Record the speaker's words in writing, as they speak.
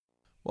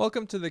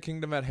Welcome to the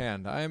Kingdom at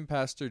Hand. I am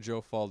Pastor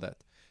Joe Faldet.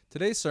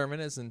 Today's sermon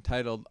is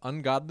entitled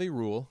Ungodly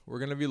Rule. We're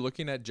going to be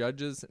looking at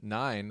Judges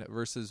 9,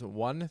 verses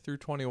 1 through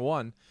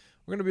 21.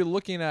 We're going to be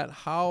looking at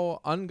how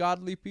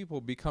ungodly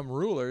people become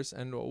rulers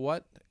and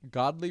what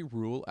godly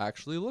rule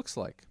actually looks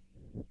like.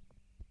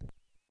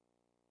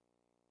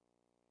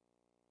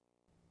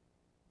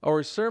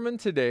 Our sermon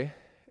today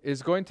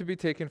is going to be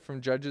taken from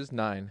Judges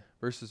 9,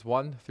 verses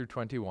 1 through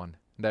 21,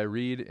 and I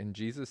read in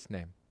Jesus'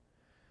 name.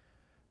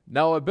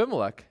 Now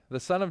Abimelech,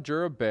 the son of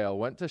Jerubbaal,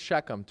 went to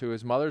Shechem to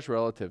his mother's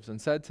relatives and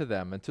said to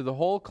them and to the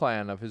whole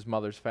clan of his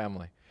mother's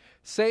family,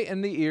 "Say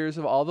in the ears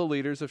of all the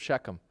leaders of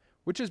Shechem,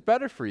 which is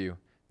better for you,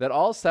 that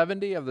all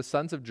 70 of the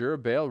sons of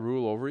Jerubbaal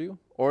rule over you,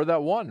 or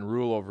that one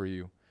rule over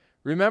you?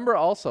 Remember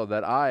also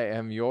that I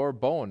am your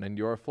bone and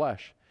your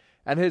flesh."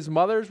 And his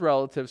mother's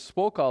relatives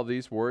spoke all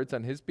these words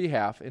on his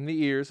behalf in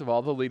the ears of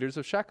all the leaders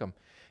of Shechem,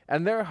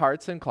 and their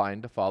hearts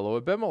inclined to follow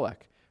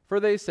Abimelech, for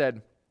they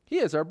said, "He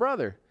is our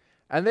brother."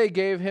 And they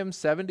gave him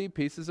 70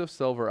 pieces of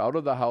silver out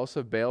of the house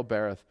of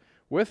Baal-berith,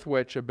 with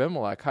which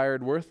Abimelech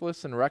hired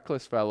worthless and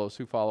reckless fellows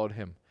who followed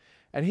him.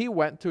 And he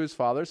went to his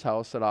father's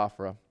house at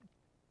Ophrah,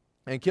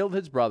 and killed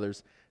his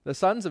brothers, the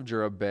sons of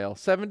Jerubbaal,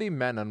 70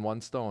 men on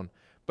one stone.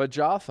 But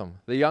Jotham,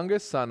 the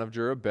youngest son of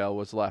Jerubbaal,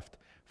 was left,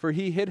 for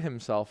he hid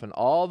himself, and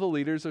all the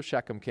leaders of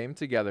Shechem came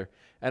together,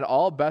 and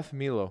all Beth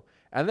Millo,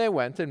 and they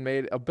went and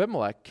made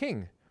Abimelech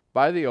king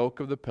by the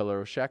oak of the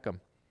pillar of Shechem.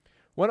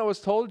 When it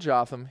was told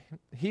Jotham,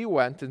 he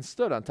went and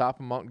stood on top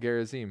of Mount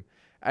Gerizim,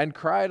 and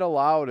cried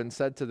aloud and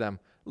said to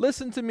them,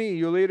 "Listen to me,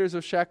 you leaders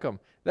of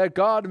Shechem, that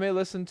God may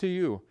listen to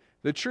you.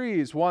 The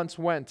trees once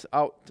went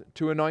out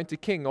to anoint a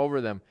king over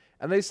them,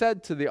 and they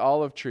said to the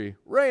olive tree,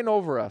 'Reign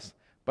over us.'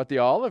 But the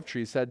olive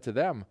tree said to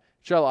them,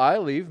 'Shall I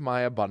leave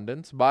my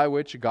abundance, by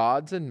which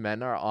gods and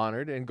men are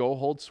honored, and go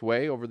hold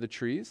sway over the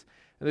trees?'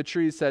 And the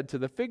trees said to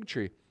the fig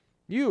tree,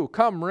 'You,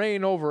 come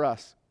reign over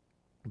us.'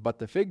 But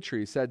the fig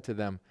tree said to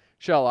them,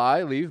 'Shall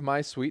I leave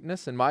my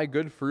sweetness and my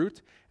good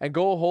fruit, and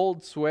go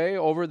hold sway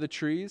over the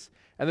trees?'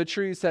 And the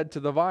tree said to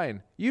the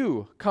vine,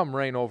 'You, come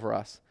reign over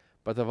us.'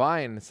 But the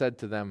vine said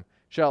to them,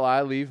 'Shall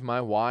I leave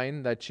my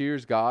wine that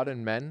cheers God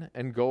and men,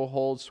 and go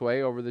hold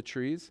sway over the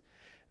trees?'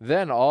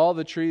 Then all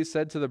the trees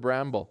said to the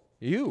bramble,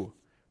 'You,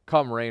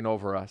 come reign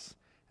over us.'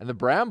 And the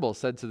bramble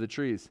said to the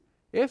trees,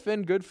 'If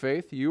in good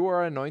faith you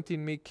are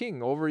anointing me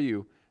king over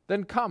you,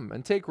 then come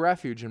and take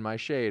refuge in my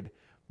shade.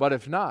 But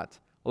if not,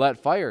 let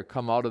fire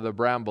come out of the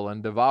bramble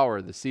and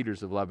devour the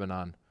cedars of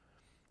Lebanon.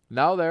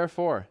 Now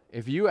therefore,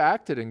 if you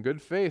acted in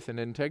good faith and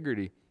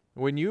integrity,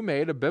 when you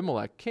made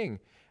Abimelech king,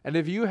 and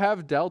if you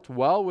have dealt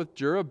well with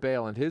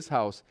Jerubbaal and his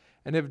house,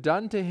 and have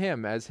done to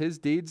him as his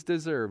deeds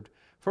deserved,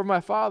 for my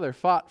father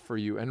fought for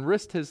you and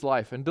risked his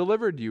life and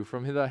delivered you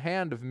from the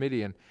hand of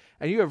Midian,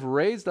 and you have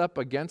raised up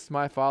against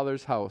my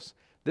father's house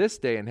this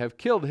day and have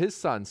killed his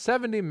son,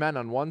 70 men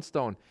on one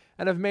stone,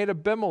 and have made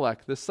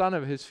Abimelech, the son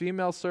of his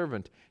female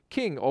servant,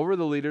 king over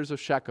the leaders of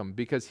Shechem,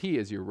 because he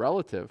is your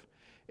relative.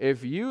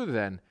 If you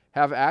then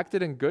have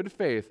acted in good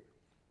faith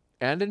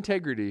and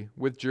integrity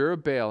with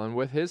Jerubbaal and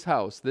with his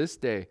house this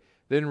day,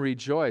 then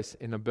rejoice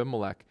in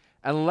Abimelech,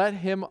 and let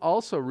him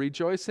also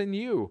rejoice in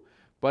you.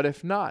 But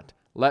if not,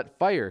 let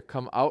fire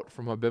come out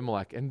from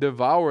Abimelech and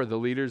devour the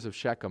leaders of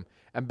Shechem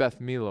and Beth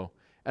Millo.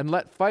 And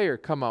let fire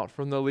come out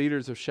from the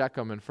leaders of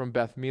Shechem and from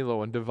Beth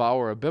Millo and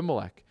devour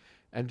Abimelech."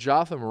 And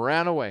Jotham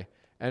ran away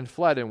and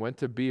fled and went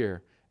to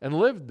Beer and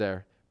lived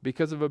there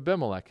because of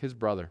Abimelech, his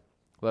brother.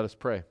 Let us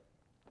pray.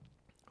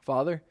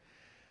 Father,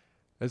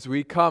 as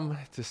we come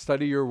to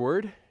study your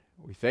word,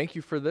 we thank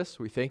you for this.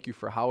 We thank you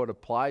for how it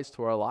applies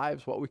to our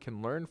lives, what we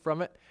can learn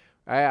from it.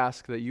 I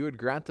ask that you would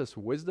grant us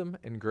wisdom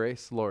and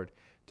grace, Lord,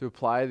 to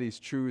apply these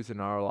truths in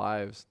our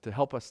lives, to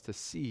help us to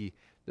see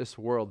this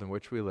world in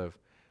which we live.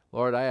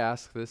 Lord, I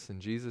ask this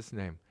in Jesus'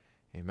 name.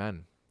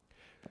 Amen.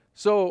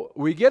 So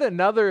we get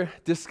another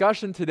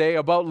discussion today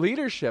about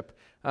leadership.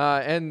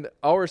 And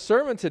our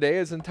sermon today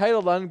is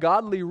entitled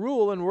Ungodly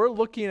Rule, and we're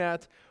looking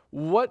at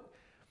what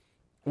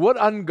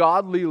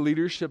ungodly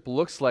leadership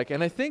looks like.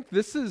 And I think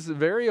this is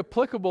very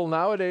applicable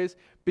nowadays,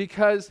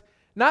 because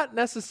not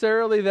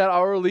necessarily that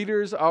our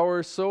leaders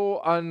are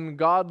so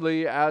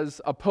ungodly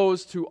as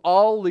opposed to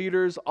all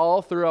leaders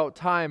all throughout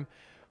time,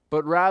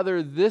 but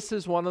rather this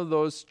is one of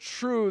those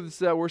truths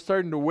that we're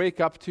starting to wake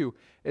up to,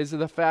 is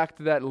the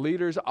fact that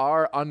leaders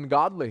are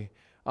ungodly.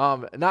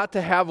 Not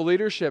to have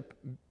leadership,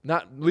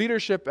 not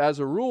leadership as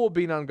a rule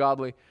being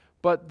ungodly,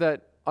 but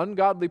that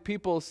ungodly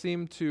people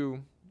seem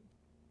to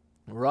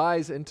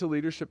rise into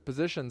leadership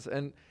positions.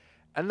 And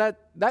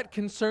that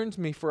concerns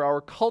me for our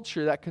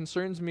culture, that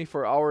concerns me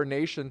for our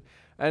nation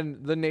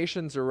and the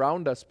nations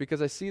around us,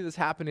 because I see this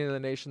happening in the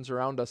nations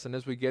around us. And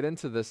as we get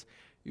into this,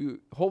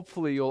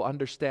 hopefully you'll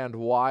understand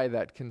why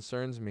that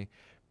concerns me,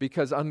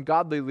 because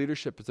ungodly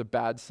leadership is a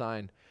bad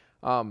sign.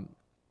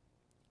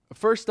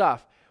 First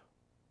off,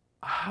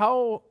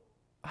 how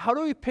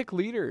do we pick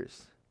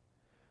leaders?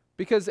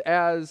 Because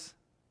as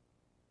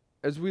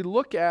we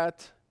look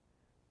at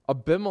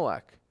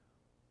Abimelech,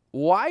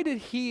 why did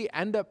he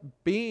end up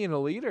being a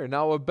leader?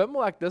 Now,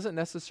 Abimelech doesn't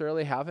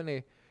necessarily have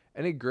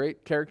any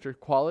great character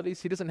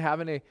qualities. He doesn't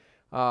have any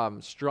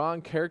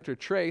strong character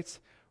traits.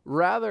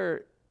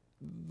 Rather,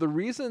 the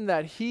reason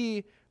that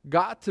he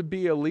got to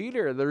be a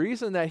leader, the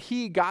reason that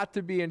he got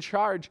to be in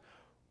charge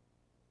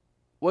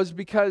was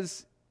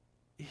because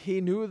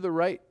he knew the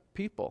right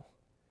people.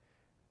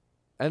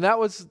 And that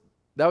was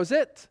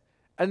it.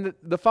 And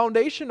the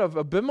foundation of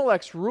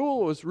Abimelech's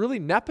rule was really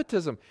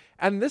nepotism.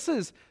 And this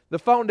is the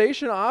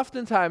foundation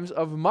oftentimes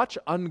of much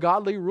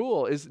ungodly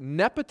rule is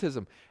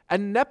nepotism.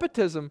 And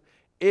nepotism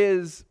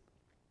is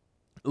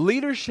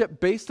leadership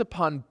based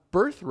upon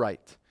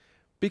birthright.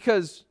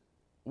 Because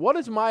what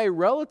is my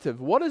relative?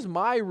 What is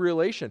my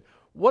relation?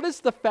 What is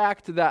the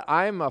fact that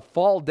I'm a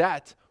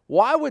Faldette?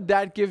 Why would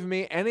that give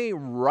me any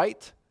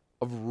right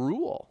of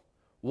rule?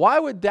 Why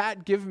would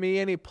that give me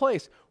any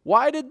place?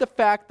 Why did the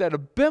fact that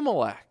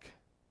Abimelech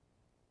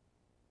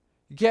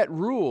get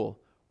rule?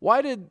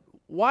 Why did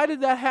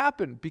that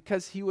happen?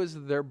 Because he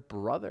was their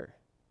brother.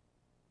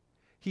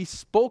 He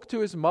spoke to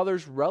his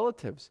mother's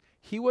relatives.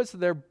 He was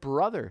their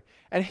brother.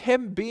 And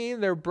him being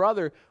their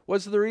brother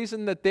was the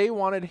reason that they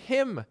wanted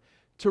him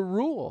to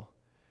rule.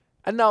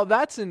 And now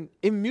that's an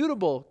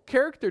immutable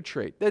character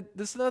trait.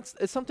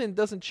 It's something that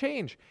doesn't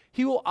change.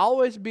 He will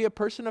always be a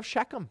person of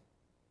Shechem.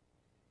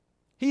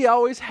 He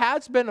always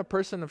has been a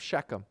person of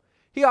Shechem.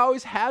 He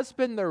always has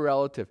been their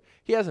relative.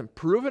 He hasn't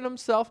proven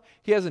himself.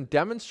 He hasn't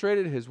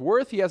demonstrated his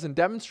worth. He hasn't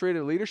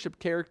demonstrated leadership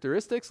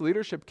characteristics,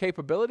 leadership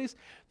capabilities.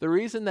 The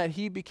reason that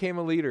he became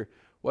a leader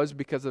was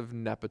because of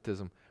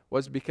nepotism,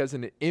 was because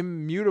an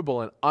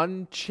immutable and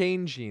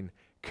unchanging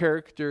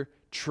character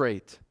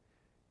trait.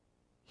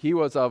 He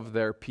was of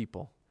their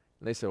people.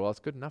 And they said, well, it's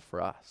good enough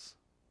for us.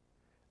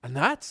 And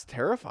that's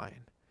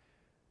terrifying.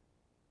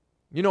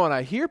 You know, and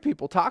I hear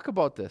people talk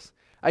about this.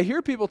 I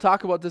hear people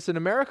talk about this in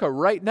America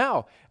right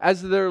now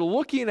as they're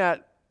looking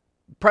at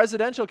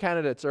presidential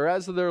candidates or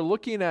as they're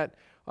looking at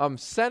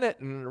Senate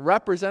and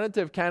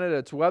representative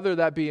candidates, whether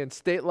that be in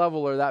state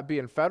level or that be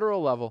in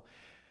federal level.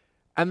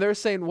 And they're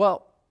saying,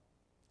 well,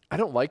 I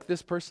don't like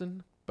this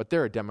person, but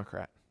they're a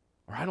Democrat.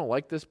 Or I don't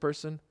like this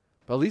person,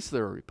 but at least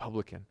they're a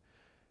Republican.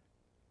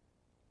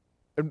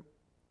 And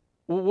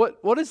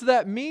what does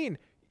that mean?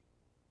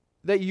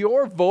 That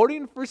you're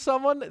voting for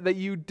someone that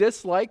you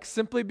dislike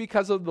simply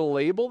because of the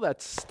label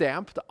that's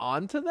stamped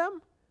onto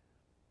them?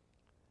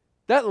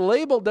 That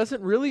label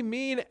doesn't really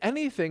mean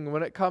anything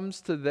when it comes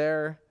to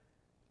their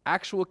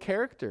actual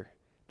character.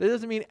 That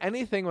doesn't mean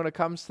anything when it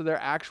comes to their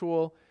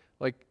actual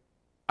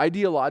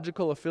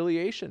ideological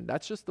affiliation.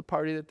 That's just the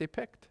party that they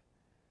picked.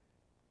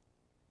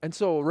 And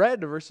so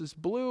red versus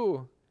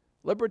blue,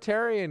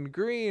 libertarian,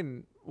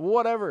 green,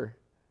 whatever.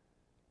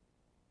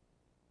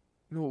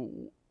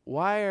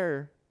 Why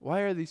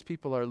are these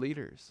people our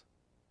leaders?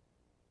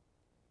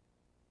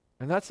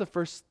 And that's the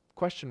first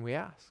question we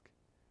ask.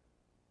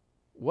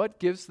 What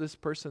gives this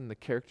person the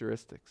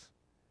characteristics,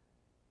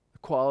 the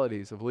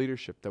qualities of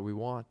leadership that we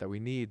want, that we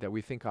need, that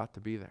we think ought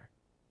to be there?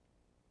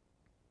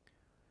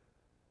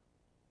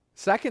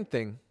 Second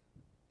thing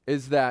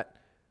is that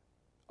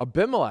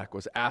Abimelech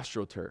was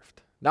astroturfed.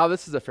 Now,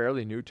 this is a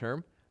fairly new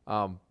term,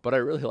 but I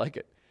really like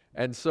it.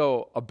 And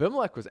so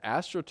Abimelech was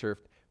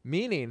astroturfed,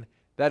 meaning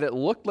that it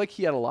looked like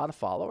he had a lot of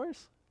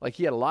followers, like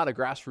he had a lot of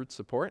grassroots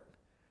support,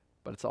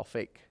 but it's all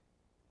fake.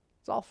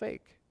 It's all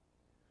fake.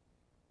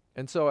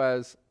 And so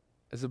as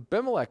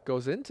Abimelech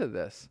goes into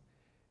this,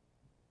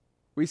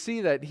 we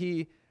see that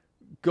he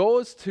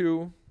goes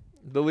to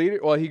the leader,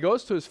 well, he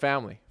goes to his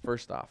family,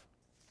 first off.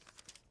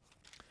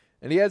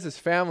 And he has his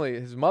family,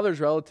 his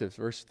mother's relatives,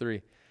 verse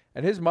 3.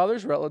 And his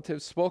mother's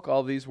relatives spoke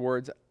all these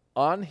words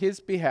on his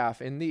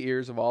behalf in the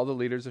ears of all the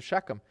leaders of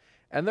Shechem.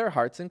 And their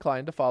hearts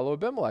inclined to follow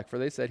Abimelech, for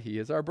they said, he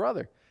is our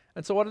brother.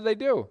 And so what did they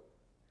do?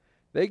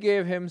 They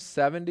gave him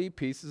 70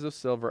 pieces of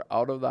silver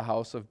out of the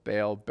house of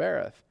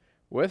Baal-berith,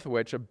 with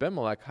which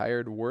Abimelech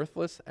hired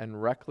worthless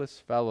and reckless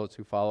fellows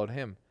who followed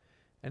him.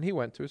 And he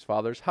went to his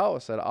father's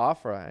house at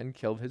Ophrah and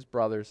killed his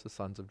brothers, the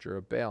sons of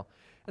Jerubbaal.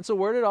 And so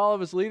where did all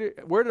of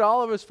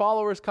his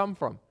followers come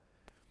from?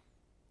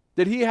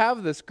 Did he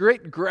have this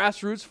great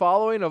grassroots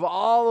following of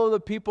all of the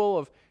people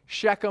of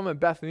Shechem and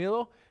Beth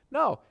Millo?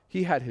 No,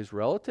 he had his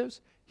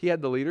relatives, he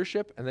had the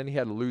leadership, and then he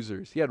had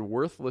losers. He had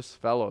worthless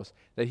fellows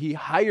that he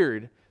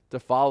hired to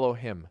follow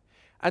him.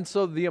 And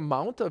so the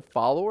amount of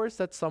followers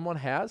that someone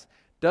has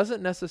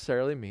doesn't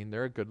necessarily mean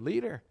they're a good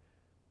leader.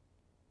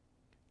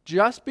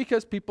 Just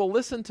because people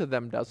listen to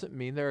them doesn't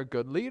mean they're a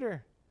good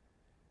leader.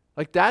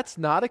 That's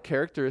not a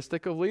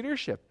characteristic of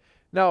leadership.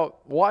 Now,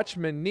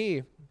 Watchman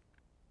Nee,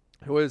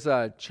 who is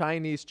a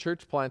Chinese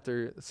church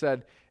planter,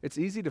 said, it's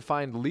easy to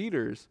find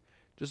leaders.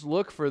 Just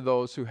look for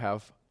those who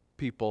have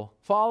people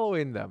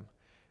following them.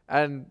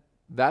 And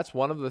that's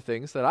one of the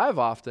things that I've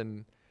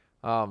often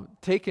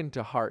taken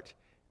to heart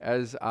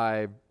as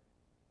I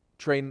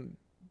train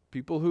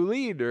people who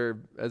lead, or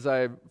as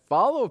I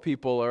follow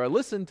people or I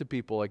listen to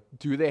people.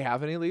 Do they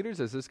have any leaders?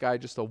 Is this guy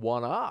just a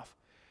one-off?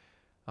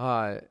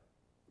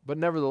 But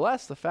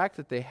nevertheless, the fact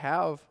that they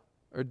have,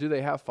 or do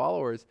they have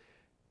followers,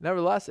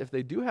 Nevertheless, if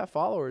they do have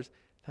followers,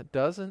 that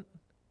doesn't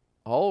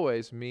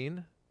always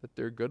mean that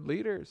they're good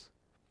leaders.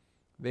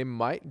 They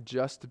might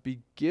just be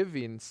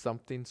giving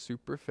something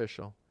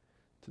superficial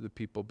to the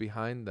people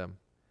behind them.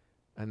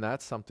 And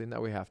that's something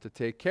that we have to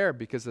take care of,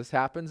 because this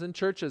happens in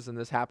churches and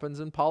this happens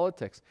in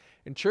politics.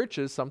 In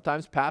churches,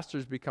 sometimes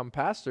pastors become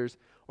pastors,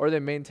 or they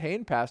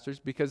maintain pastors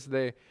because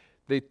they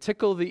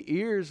tickle the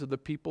ears of the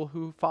people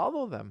who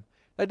follow them.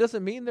 That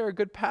doesn't mean they're a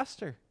good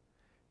pastor.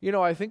 You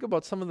know, I think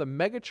about some of the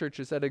mega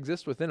churches that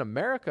exist within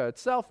America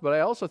itself, but I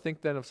also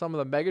think then of some of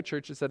the mega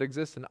churches that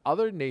exist in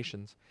other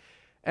nations,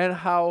 and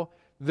how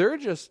they're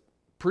just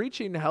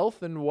preaching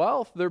health and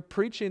wealth. They're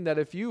preaching that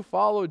if you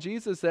follow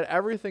Jesus, that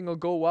everything will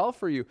go well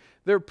for you.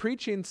 They're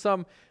preaching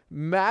some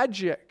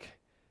magic,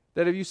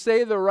 that if you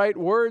say the right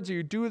words, or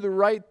you do the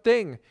right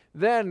thing,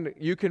 then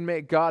you can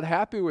make God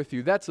happy with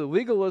you. That's a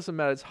legalism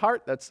at its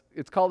heart.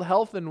 It's called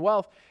health and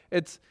wealth.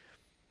 It's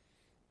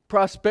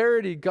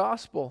prosperity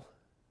gospel.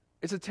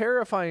 It's a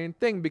terrifying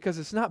thing because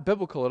it's not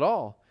biblical at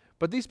all.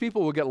 But these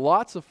people will get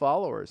lots of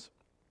followers.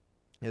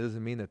 It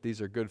doesn't mean that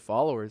these are good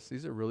followers.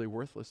 These are really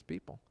worthless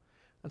people.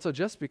 And so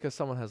just because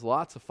someone has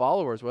lots of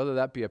followers, whether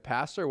that be a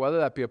pastor, whether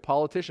that be a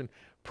politician,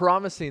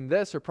 promising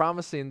this or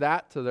promising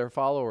that to their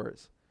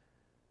followers,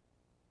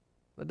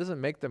 that doesn't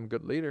make them a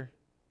good leader.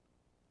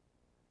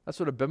 That's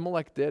what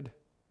Abimelech did.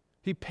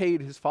 He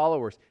paid his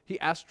followers. He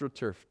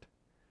astroturfed.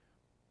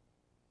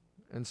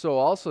 And so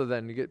also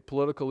then you get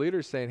political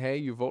leaders saying, hey,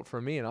 you vote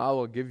for me and I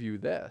will give you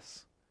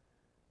this.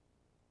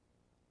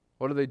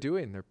 What are they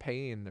doing? They're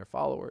paying their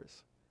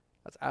followers.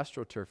 That's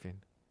astroturfing.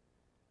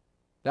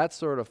 That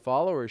sort of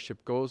followership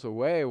goes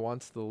away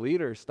once the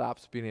leader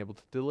stops being able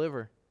to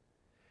deliver.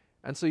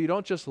 And so you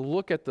don't just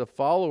look at the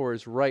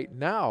followers right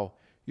now.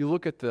 You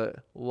look at the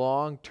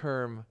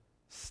long-term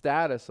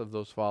status of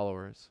those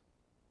followers.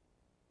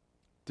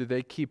 Do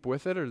they keep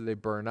with it, or do they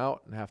burn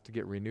out and have to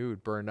get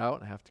renewed? Burn out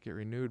and have to get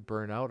renewed.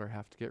 Burn out or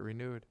have to get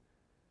renewed.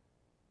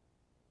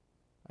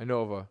 I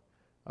know of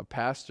a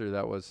pastor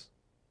that was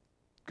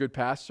a good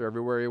pastor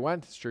everywhere he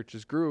went. His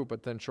churches grew,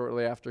 but then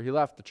shortly after he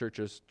left, the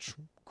churches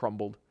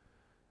crumbled.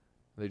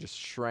 They just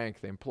shrank.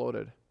 They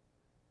imploded.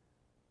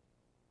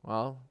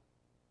 Well,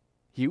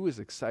 he was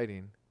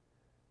exciting.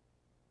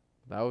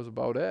 That was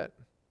about it.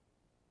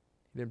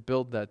 He didn't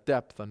build that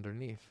depth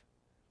underneath.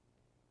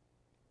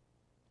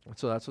 And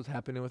so that's what's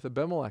happening with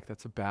Abimelech.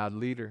 That's a bad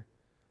leader.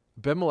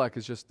 Abimelech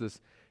is just this,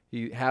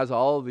 he has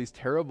all of these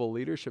terrible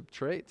leadership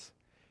traits.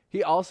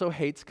 He also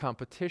hates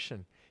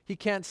competition. He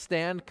can't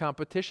stand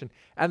competition.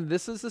 And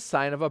this is a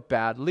sign of a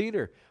bad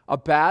leader. A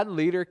bad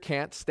leader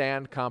can't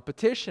stand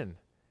competition.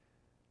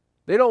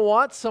 They don't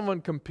want someone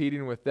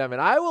competing with them.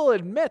 And I will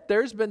admit,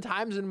 there's been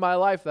times in my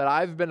life that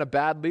I've been a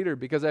bad leader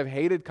because I've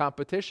hated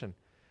competition.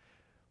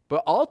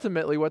 But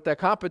ultimately, what that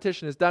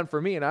competition has done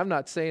for me, and I'm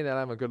not saying that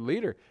I'm a good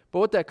leader, but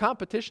what that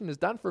competition has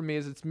done for me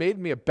is it's made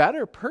me a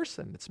better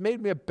person. It's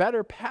made me a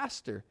better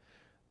pastor.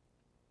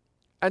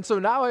 And so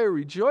now I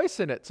rejoice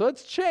in it. So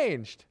it's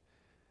changed.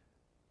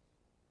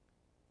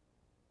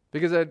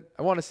 Because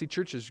I want to see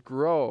churches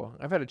grow.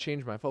 I've had to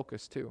change my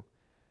focus too.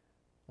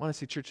 I want to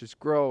see churches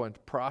grow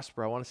and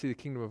prosper. I want to see the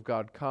kingdom of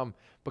God come.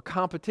 But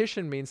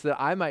competition means that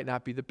I might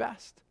not be the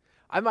best.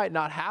 I might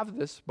not have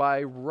this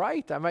by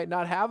right. I might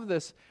not have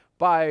this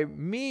by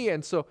me.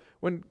 And so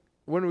when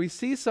we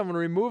see someone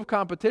remove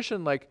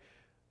competition like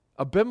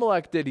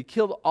Abimelech did, he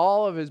killed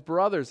all of his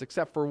brothers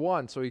except for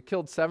one. So he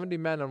killed 70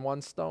 men on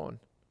one stone.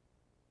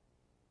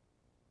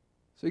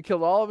 So he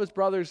killed all of his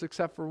brothers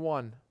except for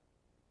one.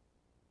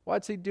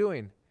 What's he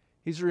doing?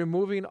 He's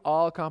removing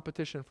all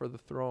competition for the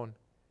throne.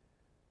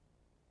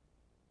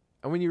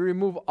 And when you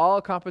remove all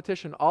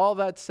competition, all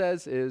that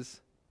says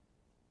is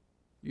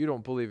you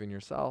don't believe in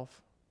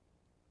yourself.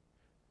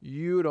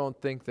 You don't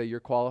think that you're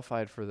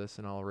qualified for this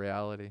in all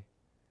reality.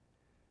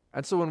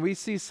 And so when we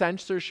see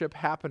censorship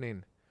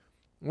happening,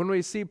 when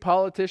we see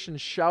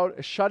politicians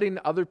shutting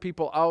other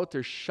people out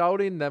or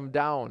shouting them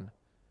down,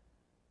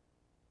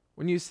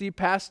 when you see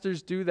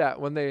pastors do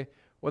that, when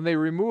they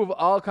remove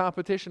all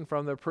competition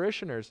from their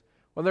parishioners,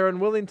 when they're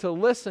unwilling to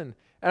listen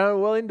and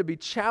unwilling to be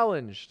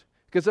challenged,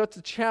 because that's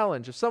a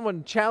challenge. If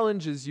someone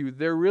challenges you,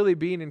 they're really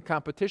being in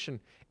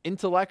competition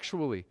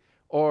intellectually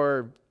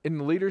or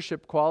in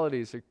leadership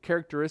qualities or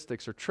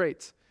characteristics or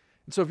traits.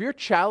 And so if you're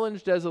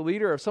challenged as a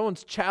leader, or if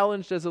someone's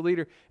challenged as a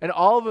leader, and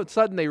all of a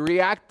sudden they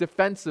react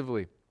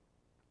defensively,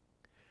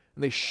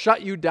 and they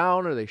shut you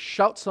down or they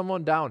shout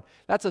someone down,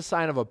 that's a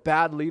sign of a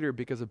bad leader,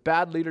 because a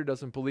bad leader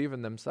doesn't believe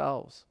in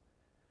themselves.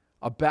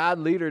 A bad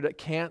leader that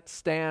can't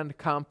stand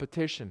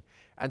competition.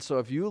 And so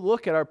if you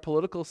look at our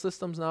political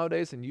systems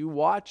nowadays and you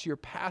watch your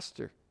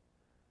pastor,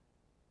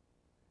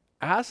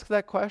 ask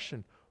that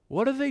question.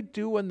 What do they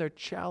do when they're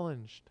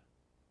challenged?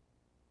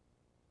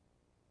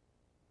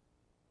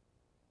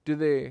 Do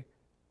they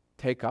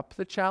take up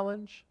the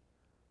challenge?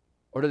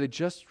 Or do they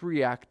just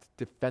react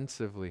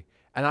defensively?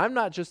 And I'm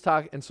not just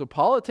talking, and so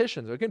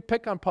politicians, we can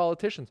pick on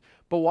politicians,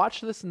 but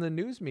watch this in the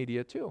news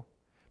media too.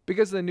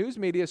 Because the news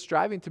media is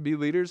striving to be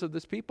leaders of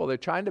this people. They're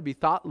trying to be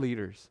thought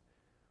leaders.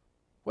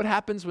 What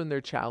happens when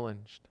they're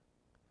challenged?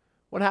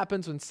 What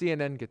happens when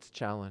CNN gets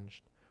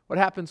challenged? What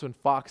happens when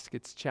Fox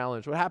gets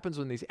challenged? What happens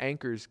when these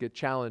anchors get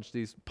challenged,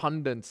 these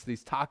pundits,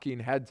 these talking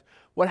heads?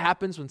 What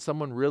happens when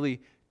someone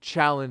really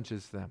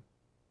challenges them?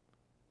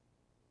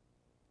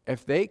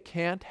 If they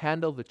can't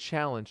handle the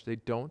challenge, they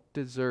don't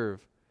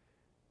deserve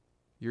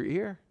your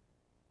ear.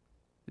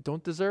 They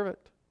don't deserve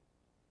it.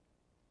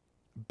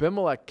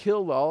 Abimelech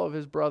killed all of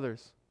his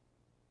brothers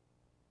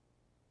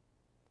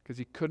because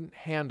he couldn't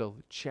handle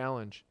the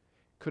challenge,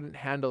 couldn't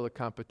handle the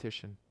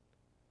competition.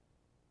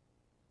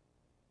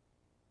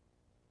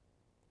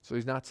 So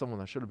he's not someone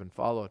that should have been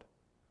followed.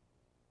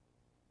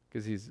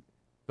 Because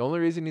the only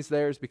reason he's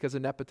there is because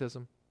of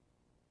nepotism.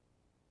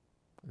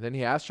 And then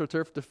he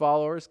astroturfed the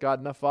followers, got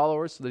enough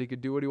followers so that he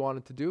could do what he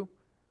wanted to do.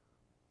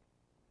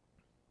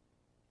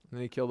 And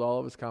then he killed all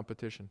of his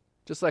competition.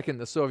 Just like in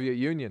the Soviet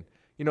Union.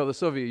 You know, the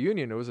Soviet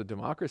Union, it was a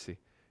democracy.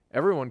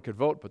 Everyone could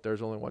vote, but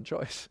there's only one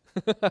choice.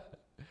 So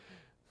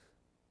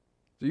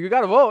you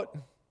got to vote.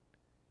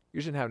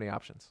 You shouldn't have any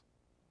options.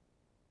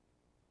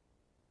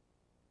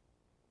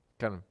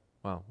 Kind of,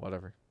 well,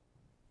 whatever.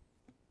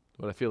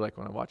 What I feel like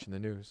when I'm watching the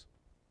news.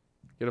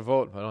 Get a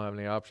vote, but I don't have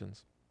any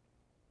options.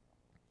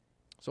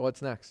 So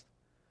what's next?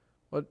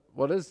 What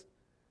does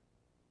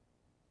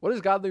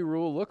godly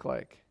rule look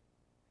like?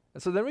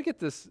 And so then we get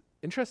this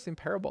interesting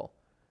parable.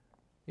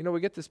 You know,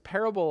 we get this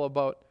parable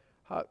about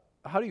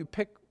how do you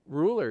pick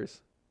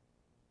rulers?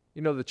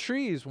 You know, the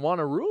trees want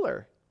a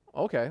ruler.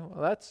 Okay, well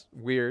that's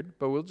weird,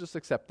 but we'll just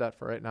accept that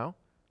for right now.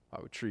 Why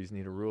would trees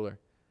need a ruler?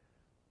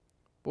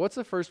 But what's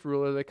the first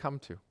ruler they come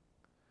to?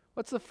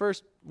 What's the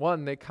first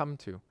one they come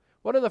to?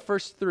 What are the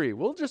first three?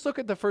 We'll just look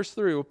at the first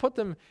three. We'll put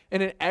them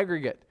in an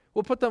aggregate.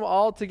 We'll put them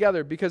all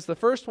together because the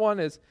first one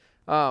is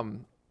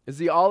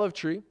the olive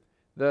tree.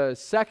 The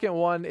second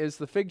one is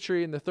the fig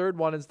tree, and the third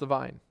one is the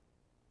vine.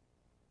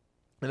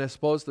 And I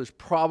suppose there's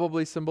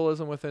probably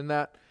symbolism within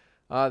that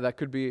that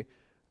could be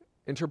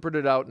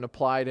interpreted out and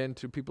applied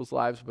into people's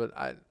lives, but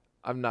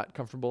I'm not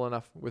comfortable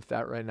enough with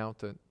that right now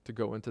to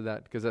go into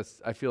that because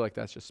I feel like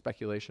that's just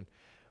speculation.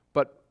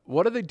 But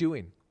what are they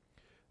doing?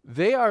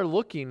 They are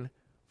looking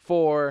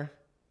for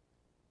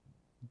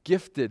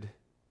gifted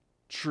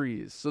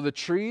trees. So the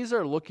trees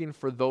are looking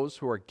for those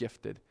who are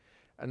gifted.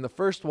 And the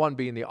first one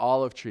being the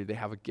olive tree, they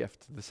have a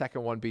gift. The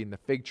second one being the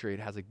fig tree, it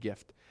has a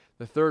gift.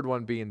 The third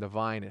one being the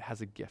vine, it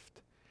has a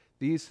gift.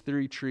 These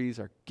three trees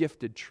are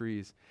gifted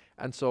trees.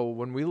 And so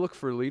when we look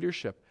for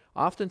leadership,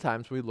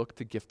 oftentimes we look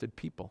to gifted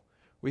people.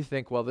 We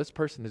think, well, this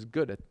person is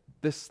good at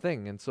this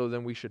thing, and so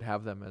then we should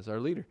have them as our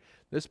leader.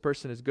 This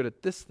person is good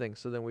at this thing,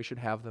 so then we should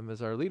have them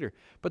as our leader.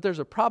 But there's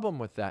a problem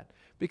with that,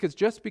 because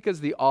just because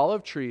the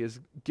olive tree is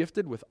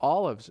gifted with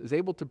olives, is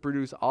able to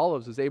produce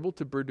olives, is able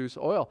to produce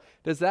oil,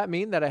 does that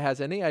mean that it has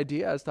any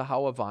idea as to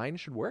how a vine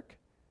should work?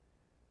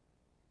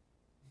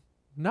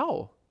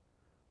 No.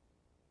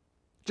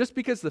 Just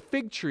because the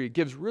fig tree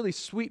gives really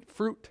sweet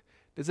fruit,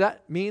 does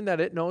that mean that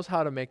it knows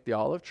how to make the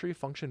olive tree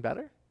function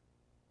better?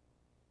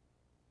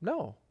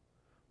 No.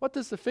 What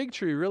does the fig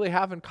tree really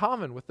have in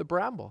common with the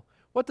bramble?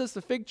 What does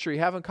the fig tree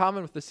have in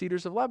common with the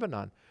cedars of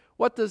Lebanon?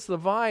 What does the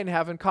vine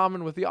have in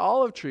common with the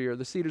olive tree or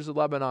the cedars of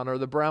Lebanon or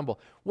the bramble?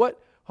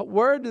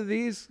 Where do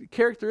these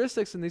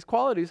characteristics and these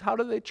qualities, how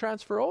do they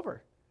transfer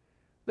over?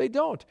 They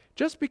don't.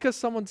 Just because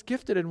someone's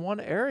gifted in one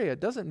area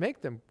doesn't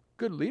make them a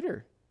good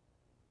leader.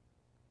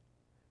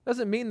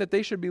 Doesn't mean that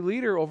they should be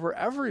leader over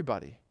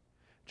everybody.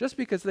 Just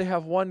because they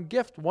have one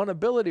gift, one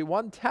ability,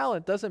 one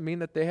talent doesn't mean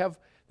that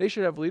they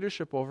should have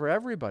leadership over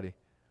everybody.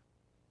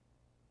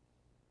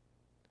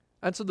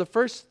 And so the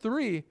first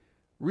three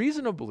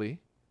reasonably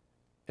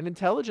and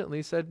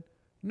intelligently said,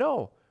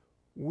 no,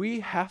 we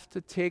have to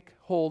take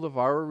hold of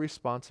our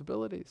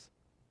responsibilities.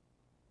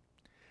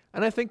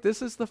 And I think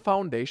this is the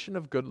foundation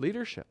of good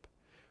leadership.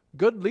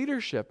 Good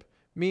leadership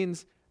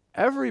means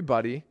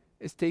everybody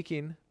is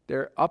taking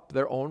their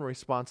own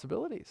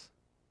responsibilities.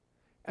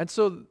 And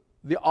so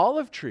the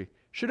olive tree,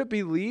 should it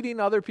be leading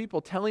other people,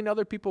 telling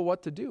other people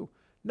what to do?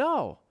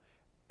 No.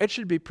 It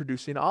should be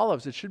producing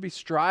olives. It should be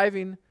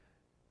striving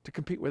to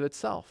compete with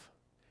itself.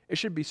 It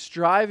should be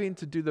striving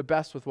to do the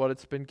best with what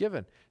it's been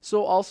given.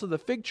 So also the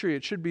fig tree,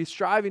 it should be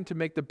striving to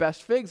make the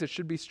best figs. It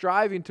should be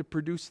striving to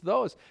produce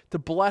those, to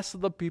bless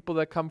the people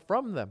that come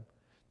from them,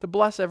 to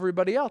bless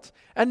everybody else.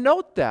 And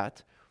note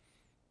that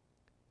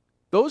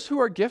those who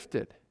are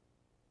gifted,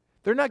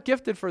 they're not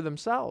gifted for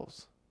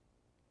themselves.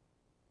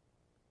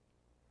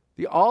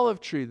 The olive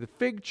tree, the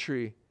fig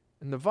tree,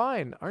 and the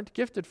vine aren't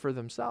gifted for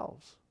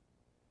themselves.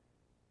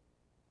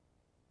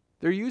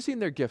 They're using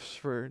their gifts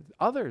for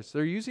others.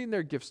 They're using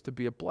their gifts to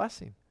be a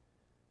blessing.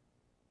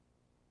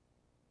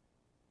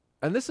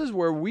 And this is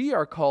where we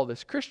are called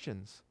as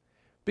Christians.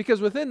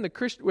 Because within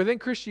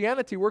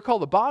Christianity, we're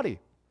called a body.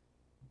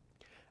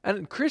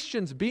 And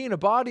Christians being a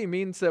body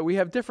means that we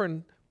have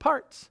different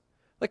parts.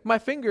 Like my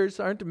fingers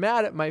aren't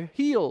mad at my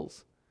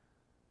heels.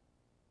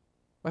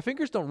 My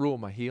fingers don't rule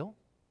my heel.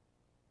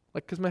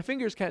 Because my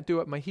fingers can't do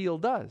what my heel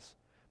does.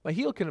 My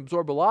heel can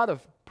absorb a lot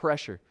of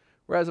pressure.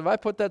 Whereas if I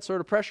put that sort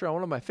of pressure on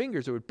one of my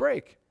fingers, it would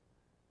break.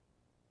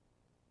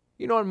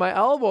 And my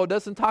elbow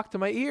doesn't talk to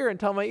my ear and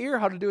tell my ear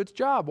how to do its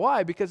job.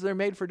 Why? Because they're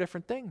made for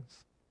different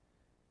things.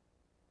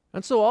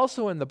 And so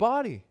also in the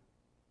body.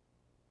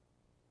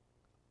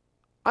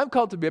 I'm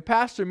called to be a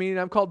pastor, meaning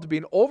I'm called to be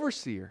an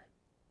overseer.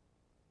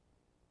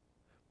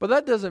 But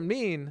that doesn't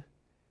mean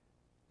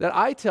that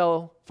I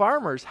tell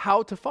farmers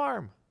how to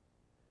farm.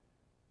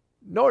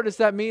 Nor does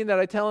that mean that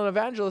I tell an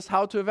evangelist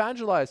how to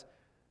evangelize.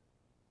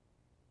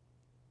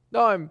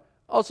 No,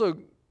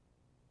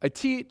 I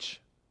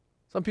teach.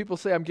 Some people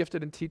say I'm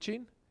gifted in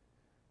teaching.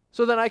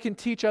 So then I can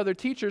teach other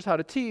teachers how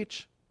to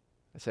teach.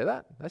 I say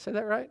that? Did I say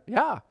that right?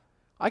 Yeah.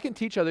 I can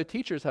teach other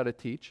teachers how to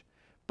teach.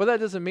 But that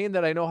doesn't mean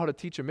that I know how to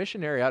teach a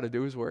missionary how to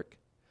do his work.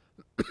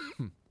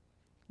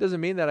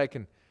 Doesn't mean that I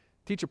can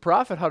teach a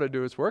prophet how to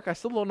do his work. I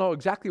still don't know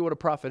exactly what a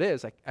prophet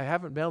is. I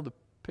haven't been able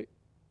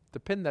to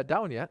pin that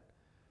down yet.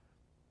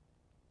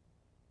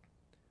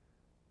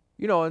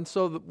 And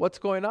so what's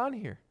going on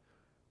here?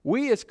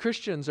 We as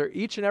Christians are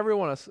each and every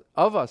one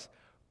of us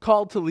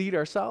called to lead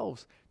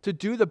ourselves, to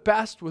do the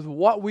best with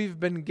what we've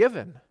been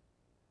given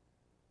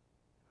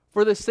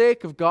for the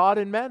sake of God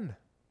and men,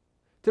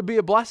 to be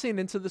a blessing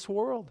into this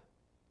world.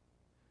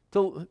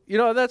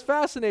 That's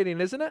fascinating,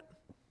 isn't it?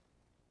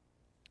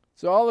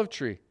 So olive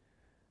tree.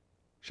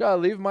 Shall I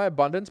leave my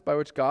abundance by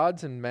which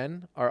gods and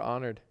men are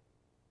honored?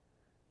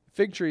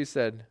 Fig tree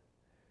said,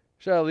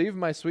 shall I leave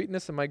my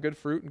sweetness and my good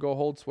fruit and go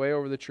hold sway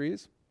over the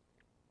trees?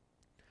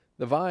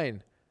 The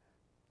vine,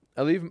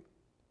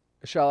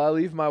 shall I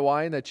leave my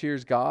wine that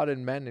cheers God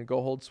and men and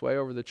go hold sway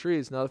over the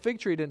trees? Now the fig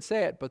tree didn't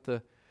say it, but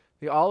the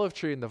olive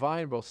tree and the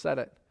vine both said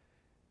it.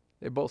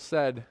 They both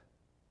said,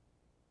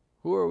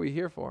 who are we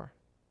here for?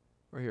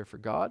 We're here for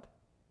God.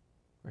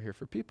 We're here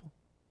for people.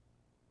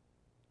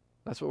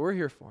 That's what we're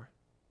here for.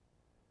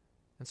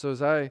 And so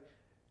as I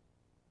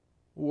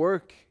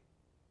work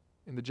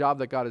in the job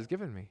that God has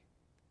given me,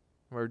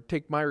 or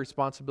take my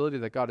responsibility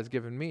that God has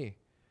given me,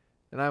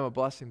 then I'm a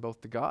blessing both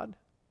to God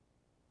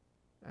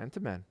and to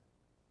men.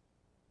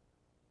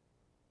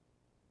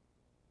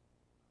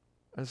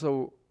 And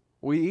so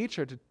we each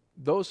are to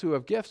those who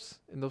have gifts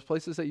in those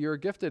places that you're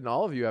gifted, and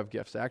all of you have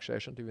gifts. Actually, I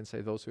shouldn't even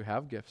say those who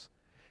have gifts.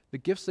 The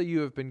gifts that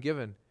you have been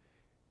given,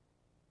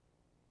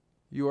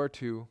 you are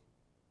to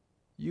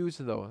use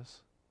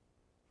those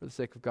for the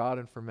sake of God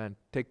and for men.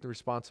 Take the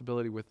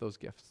responsibility with those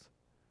gifts.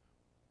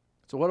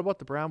 So what about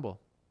the bramble?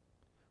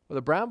 Well,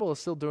 the bramble is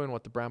still doing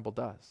what the bramble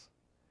does,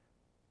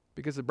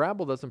 because the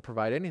bramble doesn't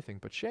provide anything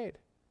but shade.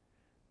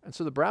 And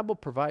so the bramble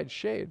provides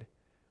shade.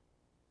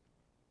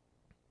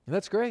 And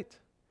that's great.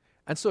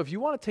 And so if you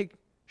want to take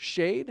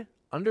shade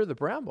under the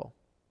bramble,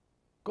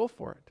 go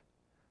for it.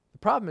 The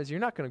problem is you're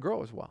not going to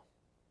grow as well.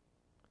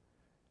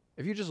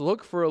 If you just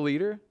look for a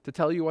leader to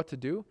tell you what to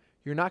do,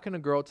 you're not going to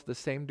grow to the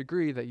same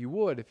degree that you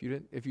would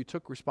if you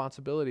took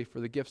responsibility for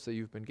the gifts that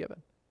you've been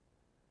given.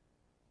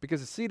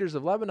 Because the cedars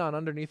of Lebanon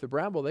underneath the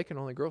bramble, they can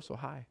only grow so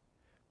high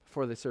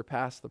before they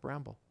surpass the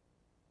bramble.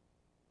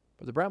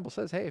 But the bramble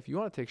says, hey, if you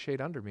want to take shade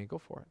under me, go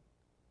for it.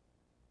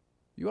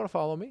 You want to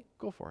follow me?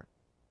 Go for it.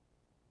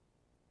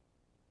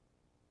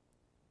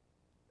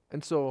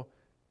 And so,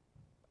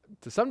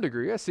 to some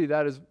degree, I see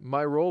that as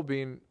my role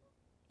being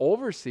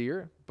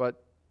overseer,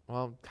 but,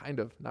 well, kind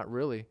of, not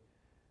really.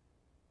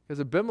 Because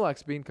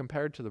Abimelech's being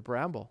compared to the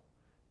bramble.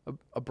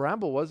 A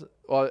bramble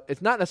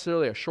it's not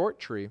necessarily a short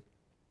tree,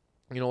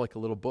 like a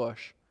little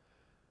bush.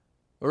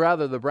 But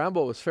rather, the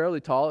bramble was fairly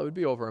tall. It would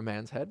be over a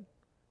man's head.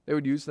 They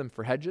would use them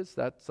for hedges.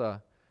 That's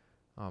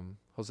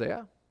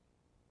Hosea,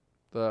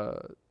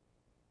 the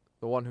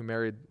one who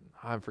married,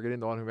 I'm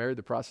forgetting the one who married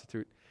the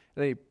prostitute.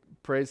 And then he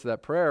prays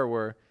that prayer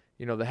where,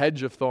 the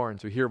hedge of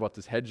thorns. We hear about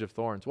this hedge of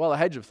thorns. Well, a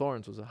hedge of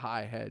thorns was a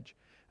high hedge.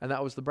 And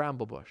that was the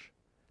bramble bush,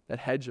 that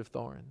hedge of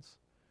thorns.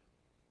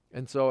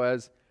 And so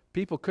as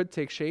people could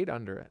take shade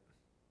under it,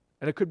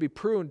 and it could be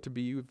pruned to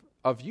be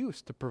of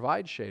use to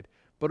provide shade,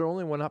 but it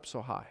only went up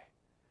so high.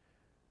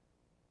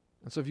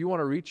 And so if you want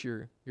to reach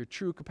your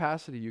true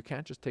capacity, you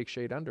can't just take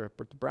shade under it.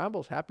 But the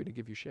bramble is happy to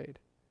give you shade.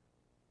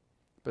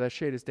 But that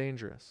shade is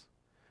dangerous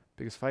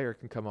because fire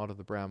can come out of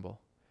the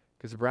bramble,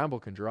 because the bramble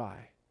can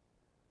dry.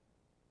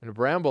 And a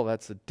bramble,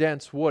 that's a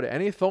dense wood.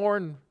 Any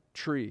thorn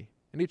tree,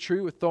 any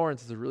tree with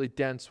thorns is a really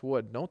dense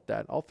wood. Note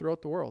that all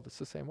throughout the world. It's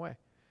the same way.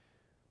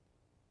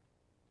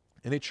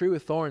 Any tree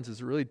with thorns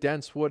is a really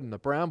dense wood, and the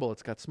bramble,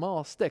 it's got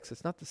small sticks.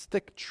 It's not the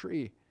stick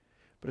tree,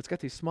 but it's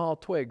got these small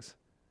twigs.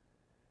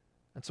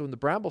 And so when the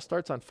bramble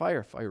starts on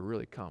fire, fire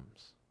really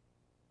comes.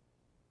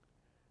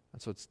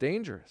 And so it's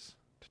dangerous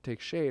to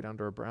take shade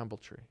under a bramble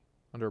tree,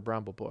 under a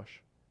bramble bush.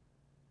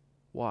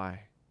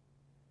 Why?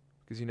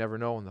 Because you never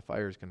know when the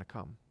fire is going to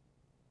come.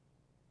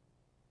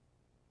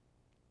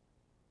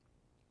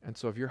 And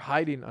so if you're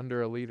hiding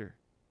under a leader,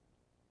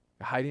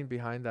 you're hiding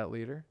behind that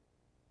leader,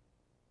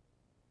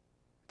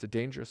 it's a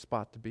dangerous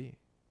spot to be.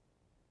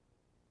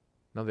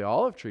 Now the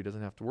olive tree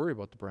doesn't have to worry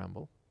about the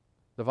bramble.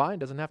 The vine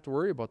doesn't have to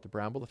worry about the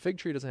bramble. The fig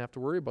tree doesn't have to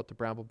worry about the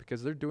bramble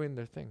because they're doing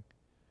their thing.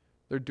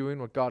 They're doing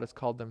what God has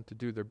called them to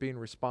do. They're being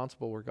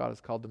responsible where God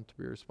has called them to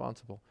be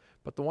responsible.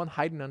 But the one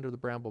hiding under the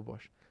bramble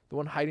bush, the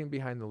one hiding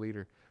behind the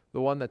leader,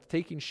 the one that's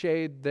taking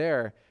shade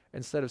there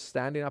instead of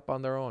standing up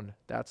on their own,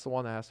 that's the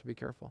one that has to be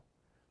careful.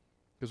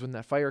 Because when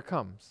that fire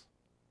comes,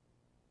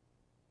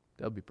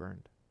 they'll be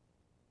burned.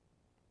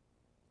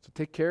 So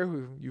take care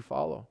who you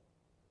follow.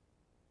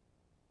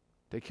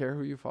 Take care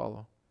who you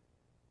follow.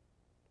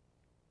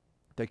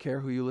 Take care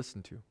who you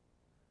listen to.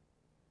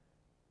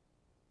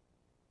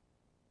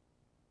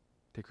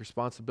 Take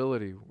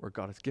responsibility where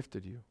God has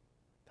gifted you.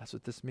 That's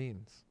what this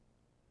means.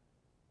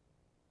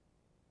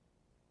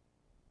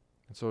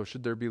 And so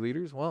should there be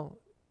leaders? Well,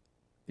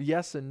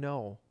 yes and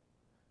no.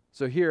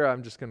 So here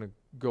I'm just going to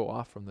go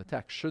off from the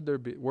text. Should there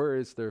be,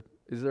 is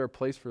there a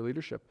place for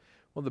leadership?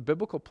 Well, the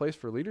biblical place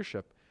for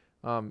leadership,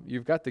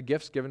 you've got the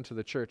gifts given to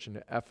the church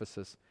in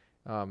Ephesus,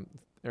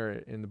 or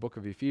in the book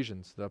of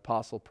Ephesians, the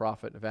apostle,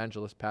 prophet,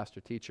 evangelist, pastor,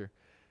 teacher.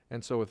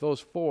 And so with those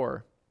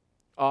 4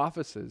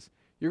 offices,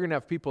 you're going to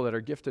have people that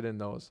are gifted in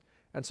those.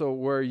 And so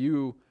where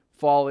you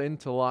fall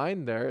into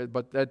line there,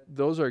 but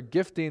those are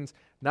giftings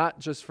not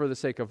just for the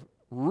sake of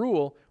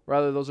rule,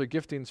 rather those are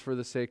giftings for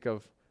the sake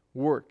of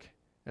work.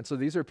 And so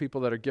these are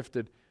people that are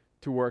gifted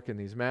to work in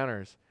these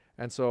manners.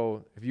 And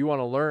so if you want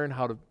to learn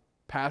how to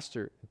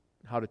pastor,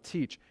 how to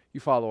teach, you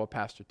follow a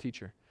pastor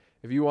teacher.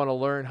 If you want to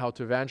learn how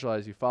to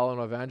evangelize, you follow an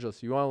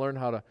evangelist. You want to learn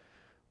how to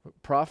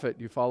prophet,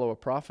 you follow a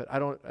prophet.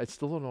 I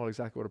still don't know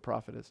exactly what a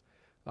prophet is.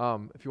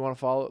 If you want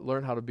to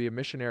learn how to be a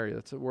missionary,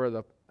 that's where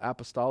the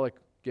apostolic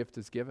gift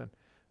is given.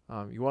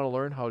 You want to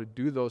learn how to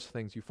do those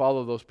things, you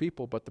follow those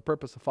people, but the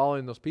purpose of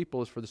following those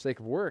people is for the sake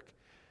of work.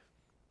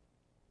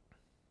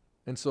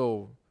 And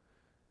so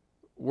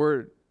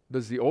where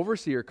does the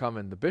overseer come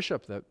in? The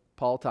bishop that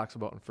Paul talks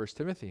about in 1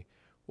 Timothy.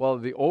 Well,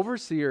 the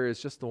overseer is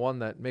just the one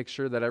that makes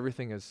sure that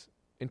everything is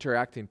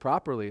interacting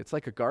properly. It's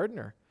like a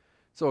gardener.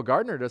 So a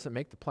gardener doesn't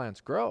make the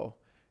plants grow.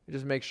 It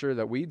just makes sure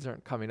that weeds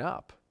aren't coming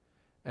up.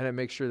 And it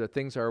makes sure that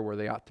things are where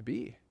they ought to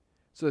be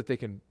so that they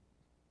can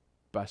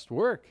best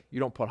work. You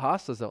don't put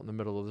hostas out in the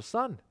middle of the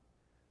sun.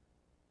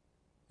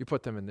 You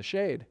put them in the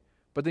shade.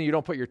 But then you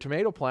don't put your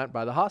tomato plant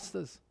by the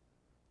hostas.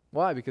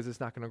 Why? Because it's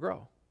not going to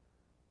grow.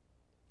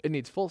 It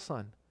needs full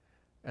sun.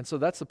 And so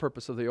that's the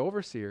purpose of the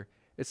overseer.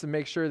 It's to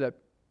make sure that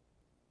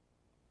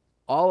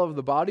all of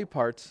the body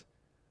parts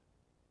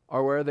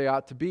are where they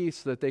ought to be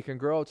so that they can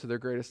grow to their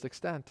greatest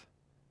extent.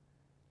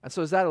 And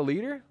so is that a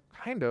leader?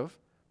 Kind of,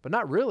 but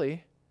not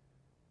really.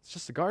 It's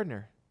just a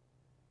gardener,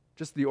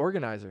 just the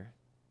organizer.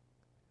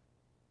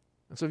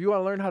 And so if you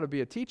want to learn how to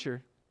be a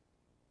teacher,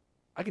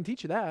 I can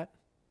teach you that.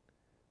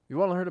 If you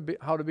want to learn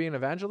how to be an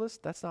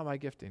evangelist, that's not my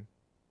gifting.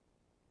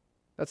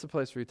 That's the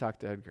place where you talk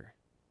to Edgar.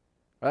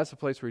 Or that's the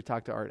place where you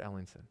talk to Art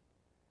Ellingson.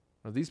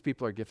 Now, these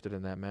people are gifted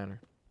in that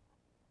manner.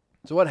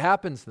 So what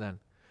happens then?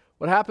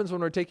 What happens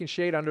when we're taking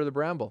shade under the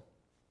bramble?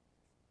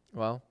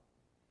 Well,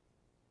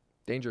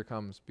 danger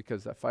comes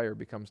because that fire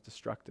becomes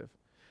destructive.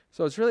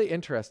 So it's really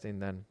interesting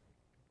then,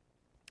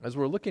 as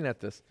we're looking at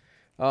this,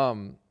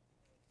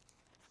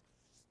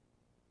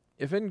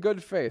 if in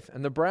good faith,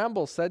 and the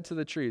bramble said to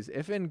the trees,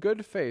 if in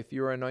good faith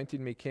you are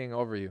anointing me king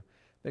over you,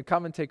 then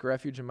come and take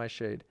refuge in my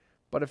shade.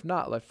 But if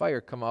not, let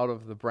fire come out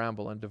of the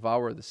bramble and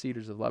devour the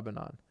cedars of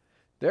Lebanon.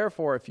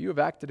 Therefore, if you have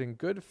acted in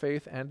good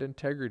faith and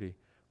integrity,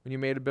 when you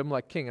made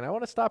Abimelech king, and I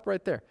want to stop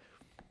right there.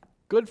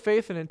 Good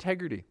faith and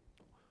integrity.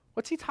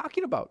 What's he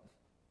talking about?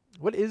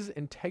 What is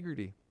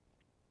integrity?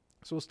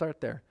 So we'll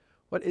start there.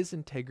 What is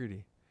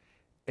integrity?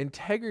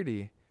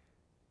 Integrity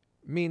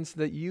means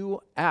that you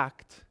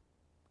act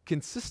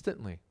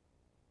consistently.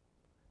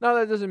 Now,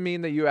 that doesn't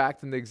mean that you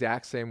act in the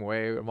exact same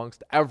way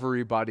amongst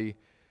everybody,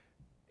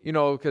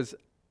 because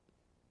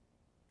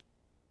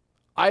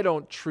I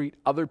don't treat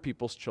other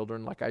people's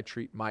children like I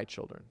treat my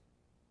children.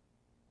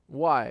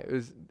 Why?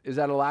 Is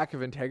that a lack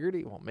of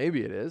integrity? Well,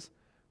 maybe it is.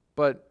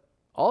 But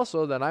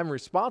also that I'm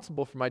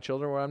responsible for my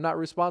children where I'm not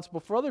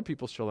responsible for other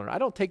people's children. I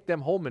don't take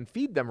them home and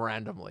feed them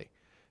randomly.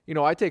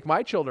 I take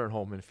my children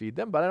home and feed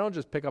them, but I don't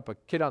just pick up a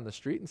kid on the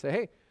street and say,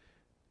 hey,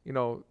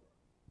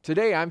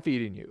 today I'm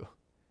feeding you.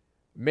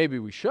 Maybe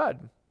we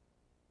should.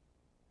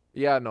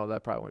 Yeah, no,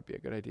 that probably wouldn't be a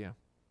good idea.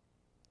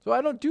 So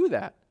I don't do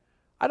that.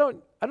 I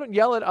don't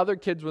yell at other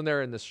kids when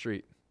they're in the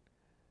street.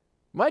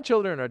 My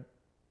children are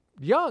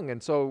young,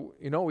 and so,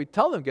 we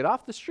tell them, get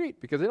off the street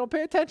because they don't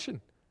pay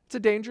attention. It's a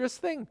dangerous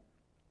thing.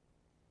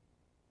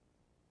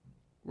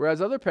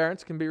 Whereas other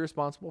parents can be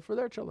responsible for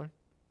their children.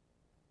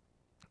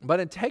 But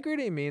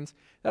integrity means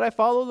that I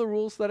follow the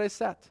rules that I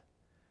set.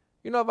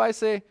 If I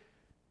say,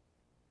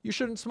 you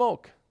shouldn't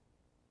smoke,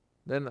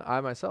 then I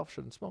myself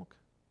shouldn't smoke.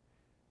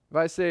 If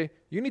I say,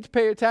 you need to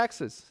pay your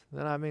taxes,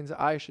 then that means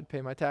I should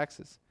pay my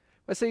taxes.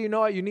 If I say, you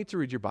know what, you need to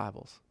read your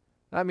Bibles,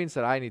 that means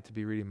that I need to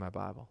be reading my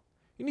Bible.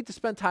 You need to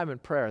spend time in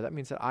prayer. That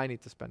means that I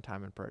need to spend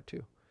time in prayer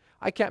too.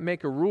 I can't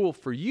make a rule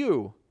for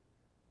you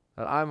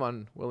that I'm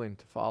unwilling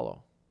to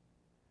follow.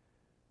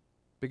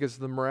 Because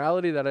the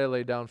morality that I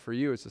lay down for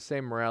you is the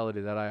same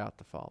morality that I ought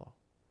to follow.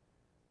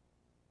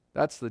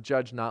 That's the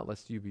judge not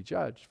lest you be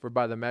judged. For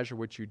by the measure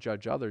which you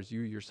judge others,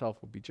 you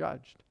yourself will be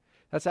judged.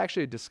 That's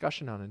actually a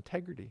discussion on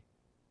integrity.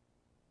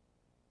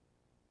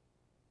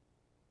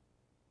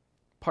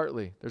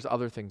 Partly, there's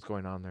other things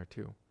going on there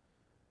too.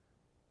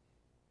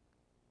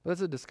 But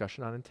that's a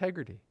discussion on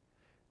integrity.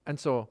 And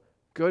so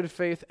good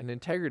faith and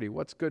integrity.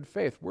 What's good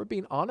faith? We're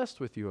being honest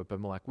with you,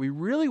 Abimelech. We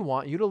really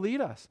want you to lead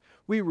us.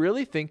 We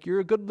really think you're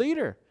a good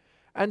leader.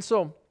 And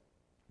so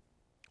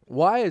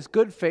why is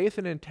good faith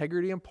and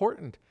integrity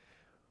important?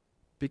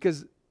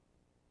 Because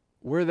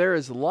where there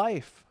is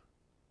life,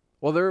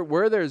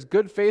 where there's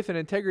good faith and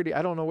integrity,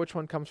 I don't know which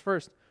one comes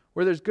first.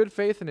 Where there's good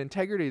faith and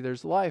integrity,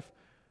 there's life.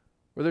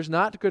 Where there's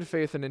not good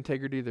faith and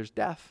integrity, there's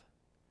death.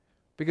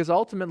 Because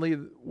ultimately,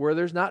 where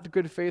there's not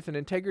good faith and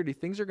integrity,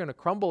 things are going to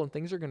crumble and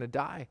things are going to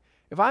die.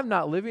 If I'm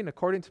not living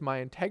according to my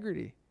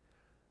integrity,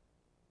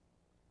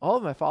 all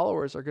of my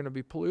followers are going to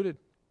be polluted,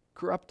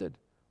 corrupted.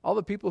 All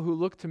the people who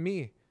look to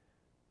me,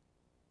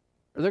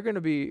 they're going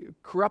to be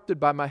corrupted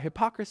by my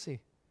hypocrisy.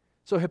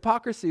 So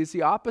hypocrisy is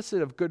the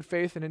opposite of good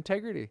faith and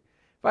integrity.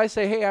 If I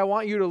say, hey, I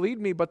want you to lead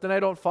me, but then I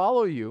don't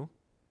follow you,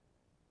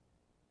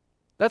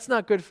 that's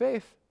not good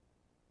faith.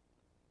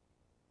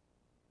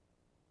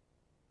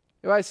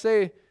 If I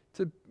say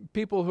to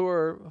people who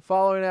are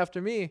following after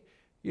me,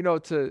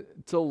 to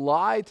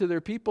lie to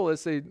their people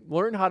as they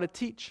learn how to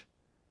teach,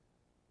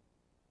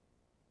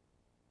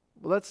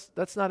 well,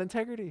 that's not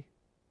integrity.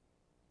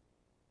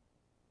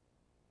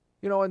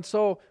 And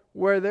so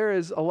where there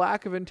is a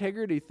lack of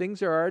integrity,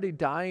 things are already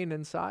dying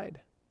inside.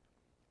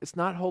 It's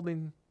not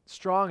holding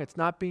strong. It's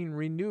not being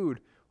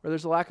renewed. Where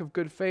there's a lack of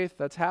good faith,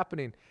 that's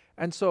happening.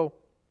 And so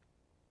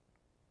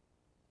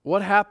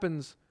what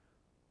happens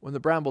when the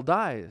bramble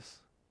dies?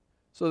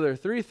 So there are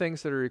three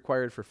things that are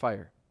required for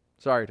fire.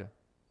 Sorry to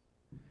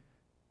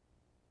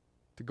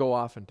go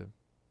off into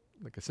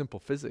like a simple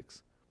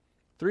physics.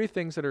 Three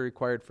things that are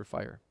required for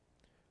fire: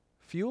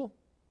 fuel,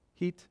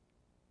 heat,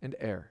 and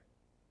air.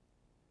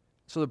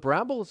 So the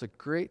bramble is a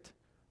great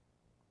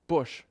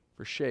bush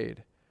for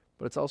shade,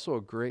 but it's also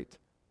a great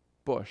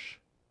bush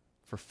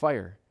for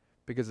fire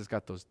because it's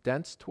got those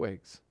dense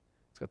twigs.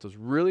 It's got those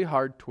really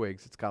hard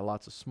twigs. It's got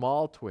lots of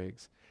small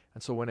twigs.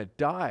 And so when it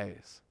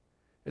dies,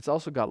 it's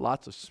also got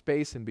lots of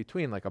space in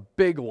between, like a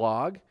big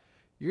log.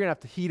 You're going to have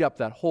to heat up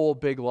that whole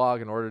big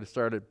log in order to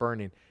start it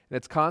burning. And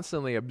it's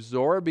constantly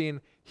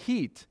absorbing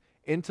heat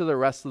into the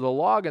rest of the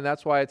log, and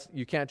that's why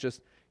you can't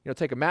just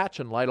take a match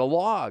and light a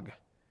log,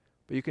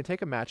 but you can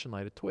take a match and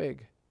light a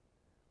twig.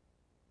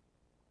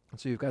 And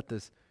so you've got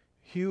this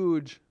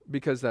huge,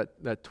 because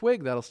that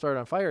twig that'll start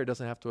on fire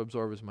doesn't have to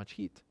absorb as much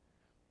heat.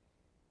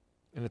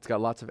 And it's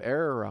got lots of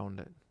air around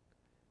it.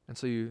 And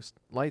so you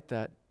light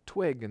that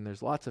twig, and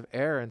there's lots of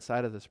air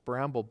inside of this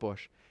bramble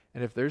bush.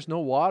 And if there's no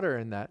water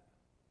in that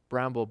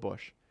bramble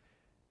bush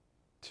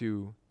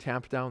to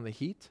tamp down the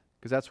heat,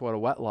 because that's what a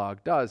wet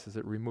log does, is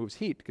it removes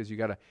heat, because you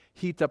got to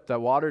heat up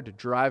that water to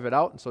drive it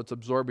out, and so it's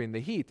absorbing the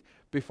heat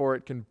before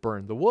it can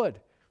burn the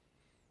wood.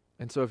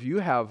 And so if you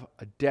have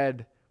a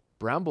dead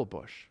bramble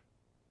bush,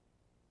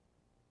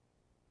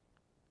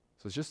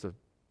 so it's just a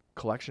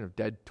collection of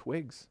dead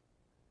twigs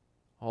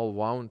all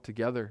wound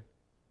together.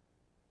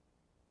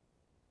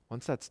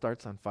 Once that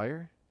starts on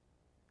fire,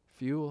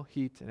 fuel,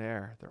 heat, and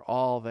air, they're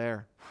all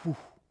there. Whew,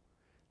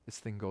 this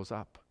thing goes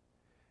up.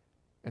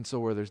 And so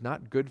where there's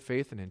not good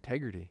faith and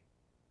integrity,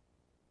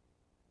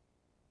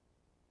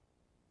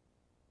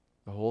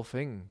 the whole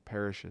thing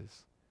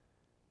perishes.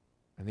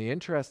 And the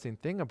interesting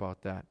thing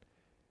about that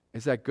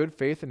is that good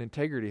faith and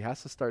integrity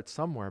has to start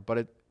somewhere, but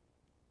it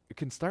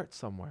can start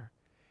somewhere.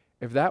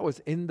 If that was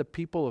in the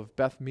people of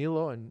Beth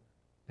Millo and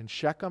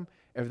Shechem,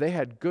 if they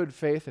had good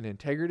faith and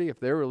integrity,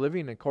 if they were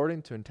living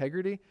according to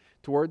integrity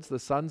towards the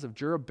sons of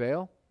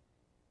Jerubbaal,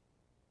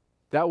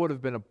 that would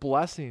have been a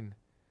blessing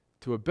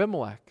to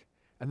Abimelech,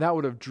 and that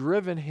would have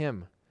driven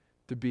him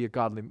to be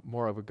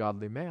more of a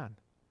godly man.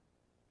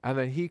 And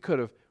then he could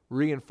have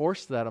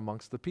reinforced that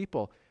amongst the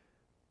people.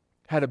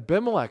 Had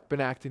Abimelech been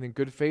acting in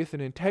good faith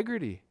and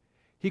integrity,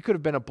 he could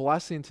have been a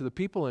blessing to the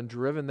people and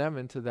driven them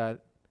into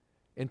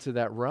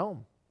that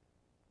realm,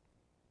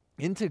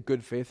 into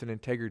good faith and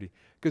integrity.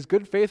 Because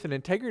good faith and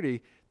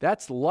integrity,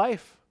 that's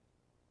life.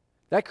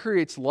 That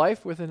creates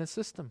life within a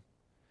system.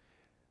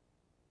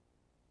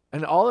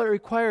 And all it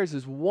requires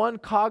is one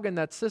cog in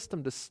that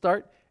system to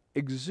start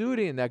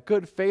exuding that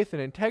good faith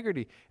and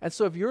integrity. And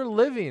so if you're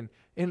living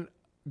in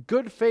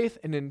good faith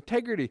and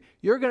integrity,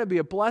 you're going to be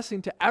a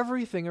blessing to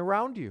everything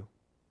around you.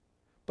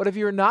 But if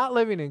you're not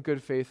living in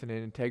good faith and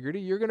in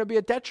integrity, you're going to be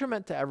a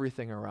detriment to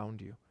everything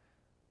around you.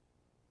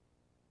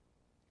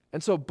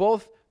 And so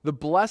both the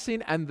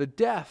blessing and the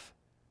death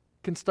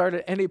can start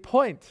at any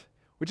point,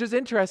 which is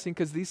interesting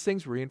because these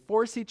things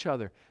reinforce each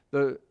other.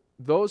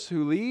 Those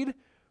who lead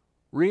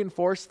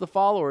reinforce the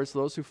followers.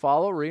 Those who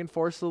follow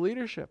reinforce the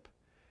leadership.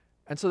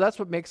 And so that's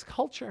what makes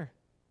culture.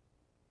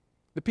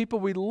 The people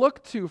we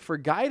look to for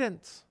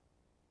guidance,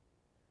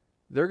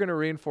 they're going to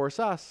reinforce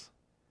us.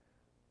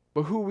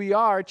 But who we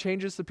are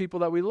changes the people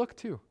that we look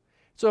to.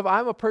 So if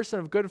I'm a person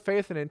of good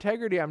faith and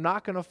integrity, I'm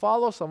not going to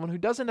follow someone who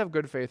doesn't have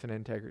good faith and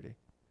integrity.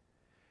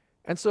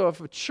 And so if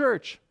a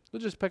church,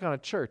 we'll just pick on a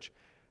church.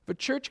 If a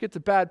church gets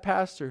a bad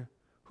pastor,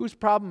 whose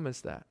problem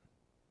is that?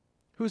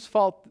 Whose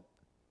fault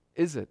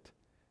is it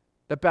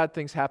that bad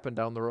things happen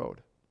down the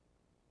road?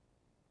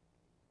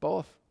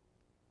 Both.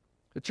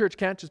 The church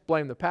can't just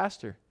blame the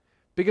pastor.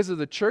 Because if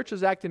the church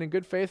is acting in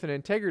good faith and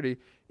integrity,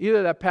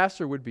 either that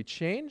pastor would be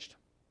changed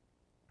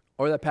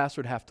or that pastor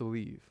would have to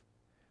leave,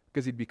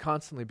 because he'd be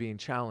constantly being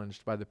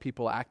challenged by the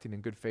people acting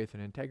in good faith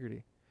and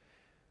integrity.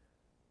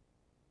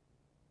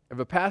 If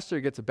a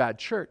pastor gets a bad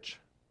church,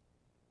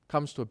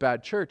 comes to a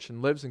bad church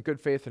and lives in good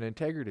faith and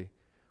integrity,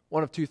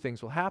 one of two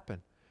things will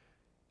happen.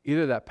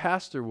 Either that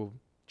pastor will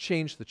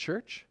change the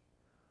church,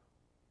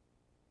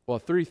 well,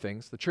 three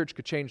things. The church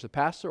could change the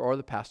pastor, or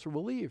the pastor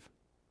will leave.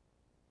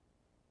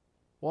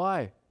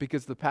 Why?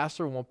 Because the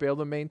pastor won't be able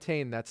to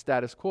maintain that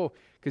status quo,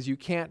 because you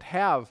can't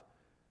have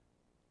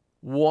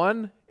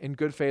one in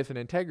good faith and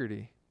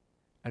integrity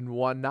and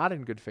one not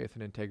in good faith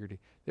and integrity.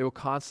 They will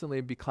constantly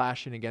be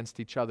clashing against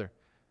each other.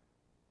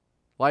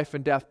 Life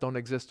and death don't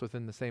exist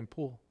within the same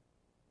pool.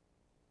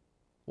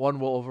 One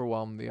will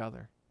overwhelm the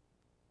other.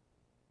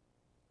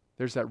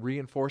 There's that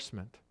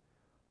reinforcement.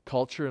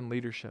 Culture and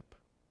leadership.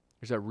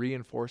 There's that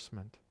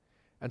reinforcement.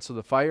 And so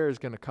the fire is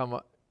going to come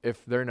up.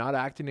 If they're not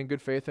acting in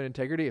good faith and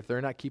integrity, if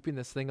they're not keeping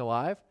this thing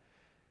alive,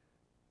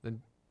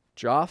 then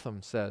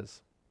Jotham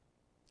says,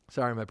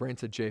 sorry, my brain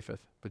said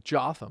Japheth, but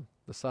Jotham,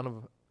 the son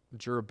of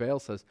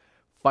Jerubbaal, says,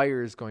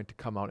 fire is going to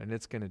come out and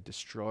it's going to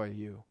destroy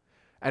you.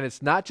 And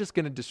it's not just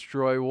going to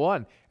destroy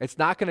one. It's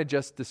not going to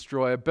just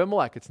destroy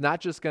Abimelech. It's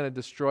not just going to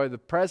destroy the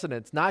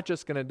president. It's not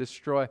just going to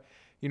destroy,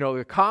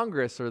 the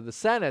Congress or the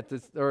Senate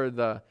or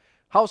the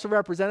House of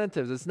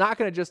Representatives. It's not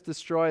going to just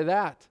destroy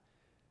that.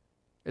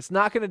 It's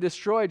not going to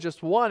destroy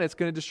just one. It's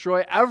going to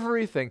destroy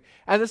everything.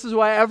 And this is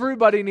why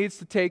everybody needs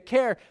to take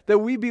care that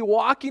we be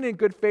walking in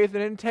good faith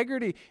and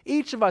integrity,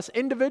 each of us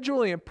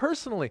individually and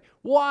personally.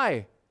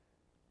 Why?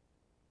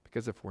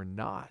 Because if we're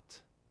not,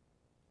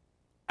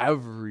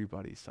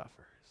 everybody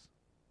suffers.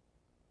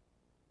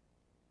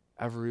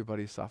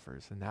 Everybody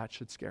suffers, and that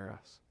should scare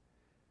us.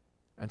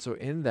 And so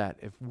in that,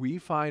 if we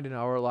find in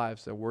our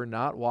lives that we're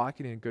not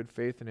walking in good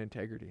faith and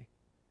integrity,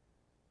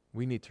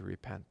 we need to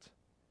repent.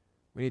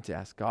 We need to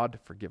ask God to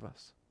forgive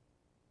us.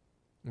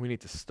 We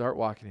need to start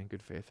walking in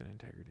good faith and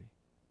integrity.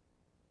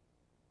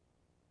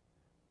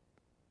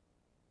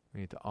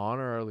 We need to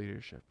honor our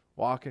leadership,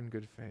 walk in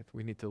good faith.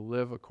 We need to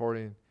live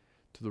according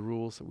to the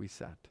rules that we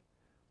set,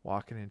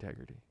 walk in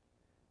integrity.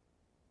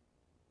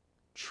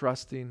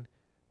 Trusting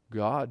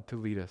God to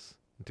lead us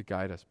and to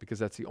guide us, because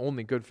that's the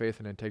only good faith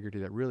and integrity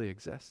that really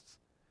exists.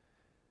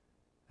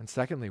 And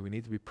secondly, we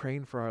need to be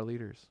praying for our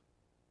leaders,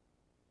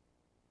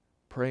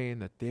 praying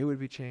that they would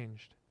be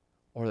changed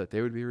or that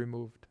they would be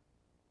removed,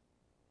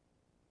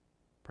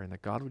 praying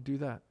that God would do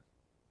that.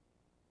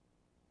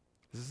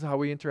 This is how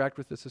we interact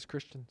with this as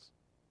Christians,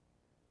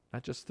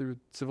 not just through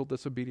civil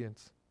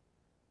disobedience,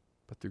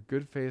 but through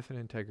good faith and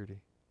integrity.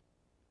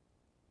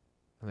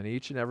 And then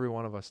each and every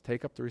one of us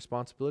take up the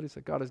responsibilities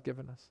that God has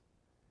given us.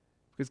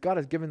 Because God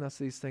has given us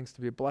these things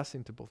to be a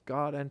blessing to both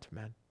God and to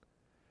men.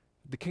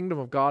 The kingdom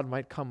of God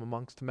might come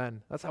amongst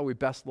men. That's how we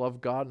best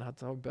love God, and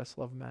that's how we best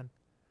love men.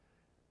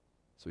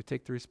 So we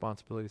take the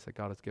responsibilities that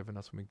God has given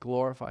us and we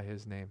glorify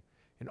His name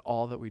in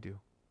all that we do.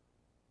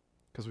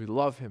 Because we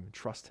love Him and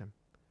trust Him.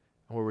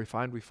 And where we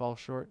find we fall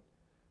short,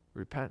 we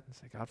repent and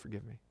say, God,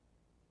 forgive me.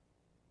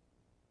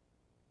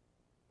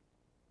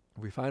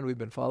 If we find we've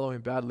been following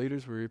bad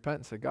leaders, we repent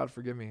and say, God,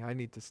 forgive me. I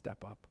need to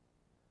step up.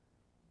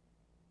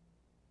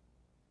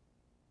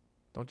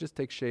 Don't just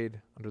take shade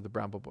under the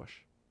bramble bush.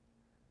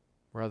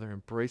 Rather,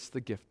 embrace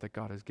the gift that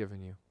God has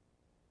given you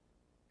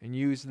and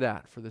use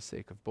that for the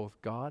sake of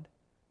both God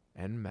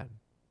and men.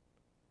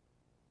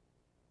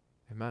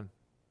 Amen.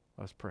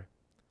 Let us pray.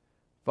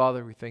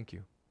 Father, we thank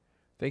you.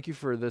 Thank you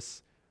for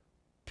this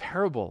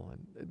parable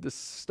and this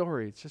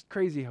story. It's just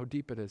crazy how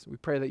deep it is. We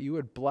pray that you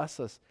would bless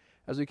us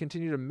as we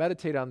continue to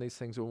meditate on these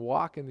things and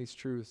walk in these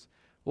truths.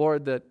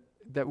 Lord, that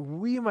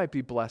we might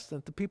be blessed,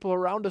 that the people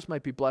around us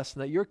might be blessed,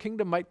 and that your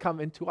kingdom might come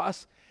into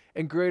us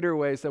in greater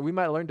ways, that we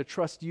might learn to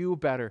trust you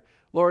better,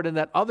 Lord, and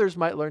that others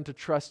might learn to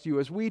trust you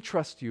as we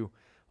trust you,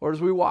 Lord,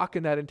 as we walk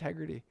in that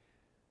integrity.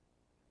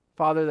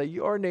 Father, that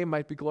your name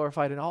might be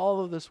glorified in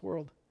all of this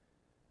world.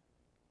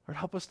 Lord,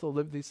 help us to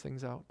live these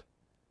things out,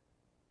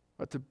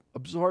 or to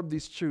absorb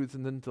these truths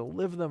and then to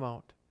live them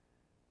out.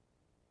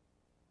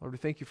 Lord, we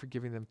thank you for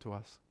giving them to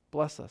us.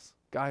 Bless us,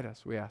 guide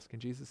us, we ask in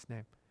Jesus'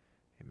 name.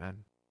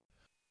 Amen.